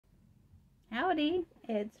Howdy,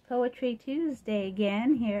 it's Poetry Tuesday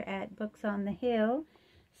again here at Books on the Hill,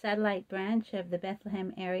 satellite branch of the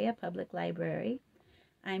Bethlehem Area Public Library.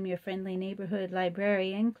 I'm your friendly neighborhood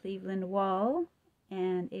librarian, Cleveland Wall,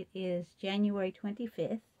 and it is January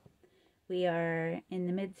 25th. We are in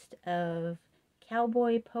the midst of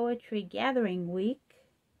Cowboy Poetry Gathering week,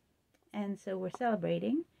 and so we're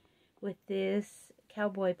celebrating with this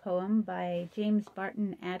cowboy poem by James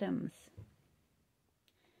Barton Adams.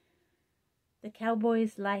 The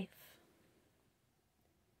Cowboy's Life.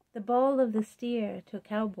 The bawl of the steer to a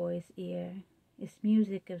cowboy's ear is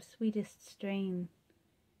music of sweetest strain,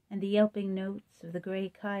 and the yelping notes of the gray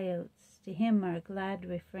coyotes to him are a glad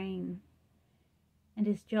refrain. And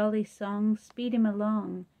his jolly songs speed him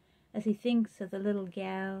along as he thinks of the little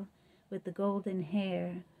gal with the golden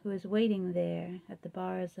hair who is waiting there at the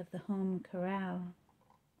bars of the home corral.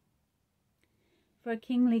 For a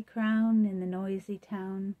kingly crown in the noisy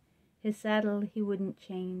town, his saddle he wouldn't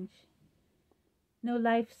change. No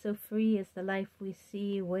life so free as the life we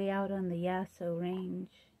see way out on the Yaso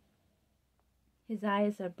range. His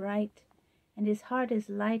eyes are bright, and his heart is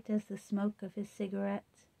light as the smoke of his cigarette.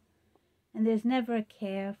 And there's never a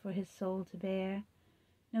care for his soul to bear,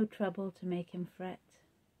 no trouble to make him fret.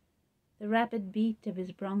 The rapid beat of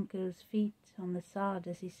his bronco's feet on the sod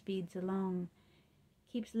as he speeds along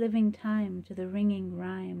keeps living time to the ringing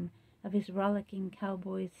rhyme of his rollicking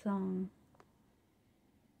cowboy's song.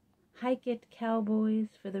 Hike it, cowboys,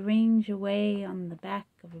 for the range away on the back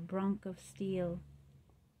of a bronc of steel,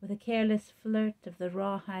 with a careless flirt of the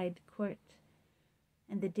rawhide quirt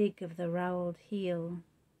and the dig of the roweled heel.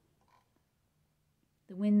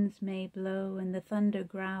 The winds may blow and the thunder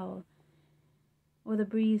growl, or the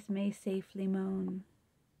breeze may safely moan.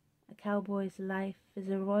 A cowboy's life is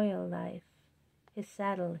a royal life, his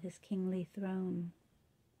saddle his kingly throne.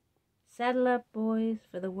 Saddle up, boys,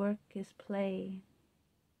 for the work is play,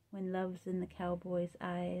 when love's in the cowboy's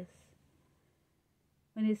eyes,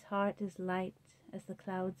 when his heart is light as the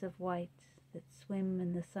clouds of white that swim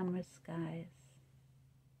in the summer skies.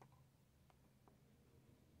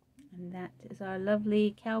 And that is our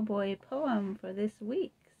lovely cowboy poem for this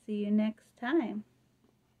week. See you next time.